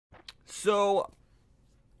So,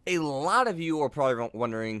 a lot of you are probably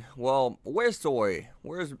wondering, well, where's Soy?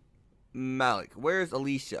 Where's Malik? Where's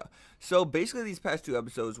Alicia? So, basically, these past two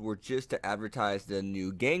episodes were just to advertise the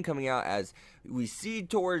new game coming out as we see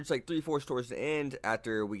towards like 3/4 towards the end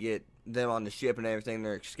after we get them on the ship and everything,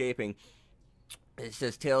 they're escaping. It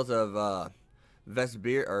says Tales of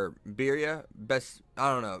Vesperia or Beria,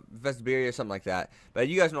 I don't know, Vesperia, something like that. But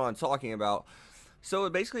you guys know what I'm talking about. So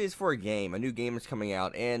it basically is for a game. A new game is coming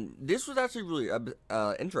out, and this was actually really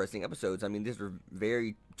interesting episodes. I mean, these were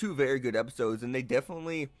two very good episodes, and they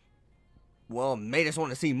definitely, well, made us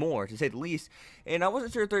want to see more, to say the least. And I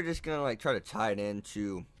wasn't sure if they're just gonna like try to tie it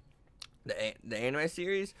into the anime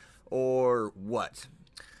series or what.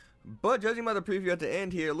 But judging by the preview at the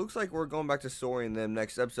end here, it looks like we're going back to Sori in the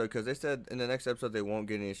next episode, because they said in the next episode they won't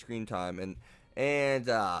get any screen time, and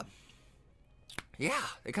yeah,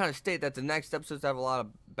 they kind of state that the next episodes have a lot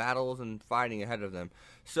of battles and fighting ahead of them.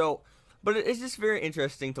 So, but it's just very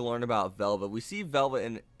interesting to learn about Velvet. We see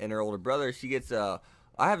Velvet and her older brother. She gets I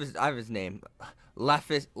have his name,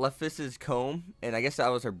 Laphis's comb, and I guess that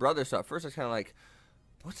was her brother. So at first I was kind of like,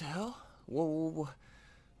 what the hell? Whoa,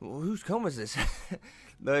 whose comb is this?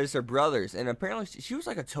 But it's her brother's, and apparently she was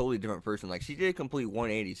like a totally different person. Like, she did a complete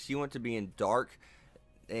 180. She went to being dark,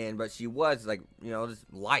 but she was like, you know, just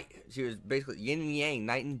light. She was basically yin and yang,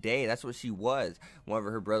 night and day. That's what she was.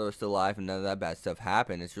 Whenever her brother was still alive and none of that bad stuff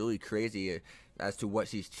happened, it's really crazy as to what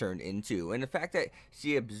she's turned into, and the fact that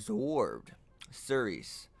she absorbed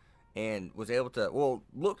Ceres and was able to, well,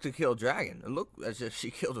 look to kill dragon, and look as if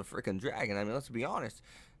she killed a freaking dragon. I mean, let's be honest.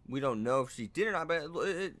 We don't know if she did or not, but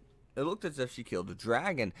it looked as if she killed a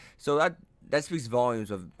dragon. So that speaks volumes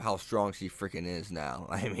of how strong she freaking is now.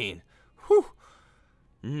 I mean, whew.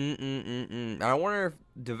 I wonder if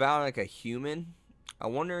devouring like a human.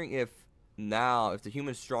 I'm wondering if now, if the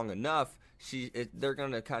human's strong enough, they're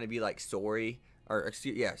gonna kind of be like Sori, or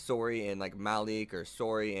Sori and like Malik, or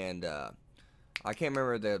Sori and I can't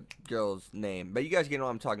remember the girl's name, but you guys get what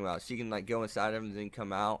I'm talking about. She can like go inside of them and then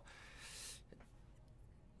come out.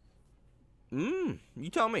 You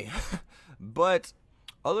tell me. But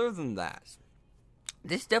other than that,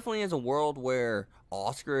 this definitely is a world where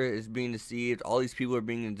Oscar is being deceived, all these people are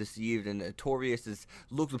being deceived, and Notorious is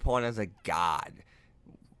looked upon as a god.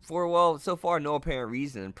 For, well, so far, no apparent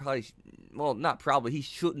reason, and probably, well, not probably, he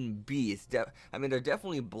shouldn't be. I mean, they're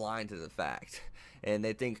definitely blind to the fact. And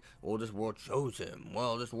they think, well, this world chose him.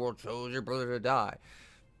 Well, this world chose your brother to die.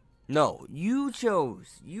 No, you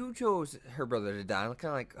chose her brother to die. I'm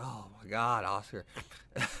kind of like, oh my god, Oscar.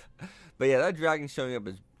 But yeah, that dragon showing up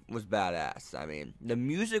was badass. I mean, the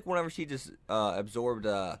music whenever she just absorbed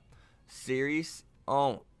Ceres,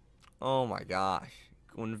 oh my gosh.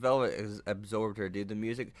 When Velvet absorbed her, dude, the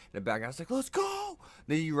music in the background, I was like, let's go.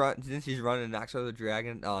 Then she's running and knocks over the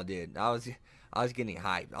dragon. Oh, dude, I was getting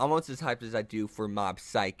hyped, almost as hyped as I do for Mob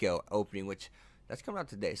Psycho opening, which that's coming out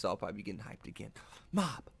today, so I'll probably be getting hyped again.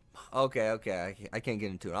 Mob. Okay, I can't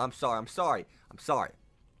get into it. I'm sorry.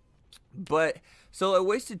 But, so it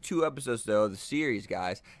wasted 2 episodes, though, of the series,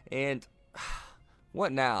 guys. And,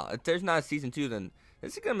 what now? If there's not a season 2, then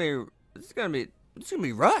this is gonna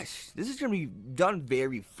be rushed. This is gonna be done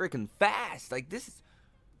very freaking fast. Like, this is,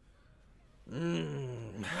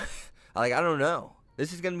 like, I don't know.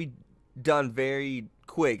 This is gonna be done very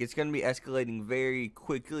quick. It's gonna be escalating very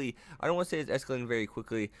quickly. I don't want to say it's escalating very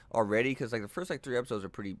quickly already, because like the first like 3 episodes are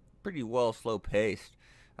pretty well slow paced.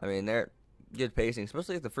 I mean, they're good pacing,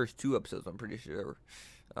 especially like the first 2 episodes, I'm pretty sure.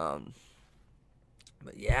 But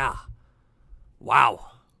yeah,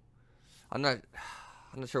 wow. I'm not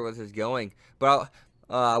sure where this is going, but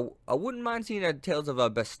I wouldn't mind seeing a Tales of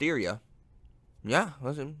Zestiria. Yeah,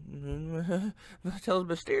 listen, Tales of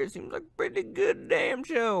Zestiria seems like a pretty good damn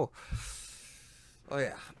show. Oh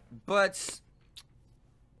yeah, but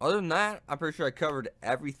other than that, I'm pretty sure I covered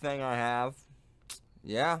everything I have.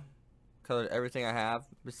 Yeah, covered everything I have.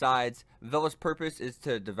 Besides, Velvet's purpose is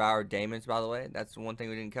to devour demons, by the way. That's one thing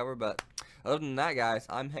we didn't cover, but other than that, guys,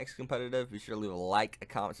 I'm Hex Competitive. Be sure to leave a like, a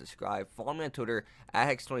comment, subscribe. Follow me on Twitter,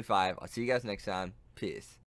 @Hex25. I'll see you guys next time. Peace.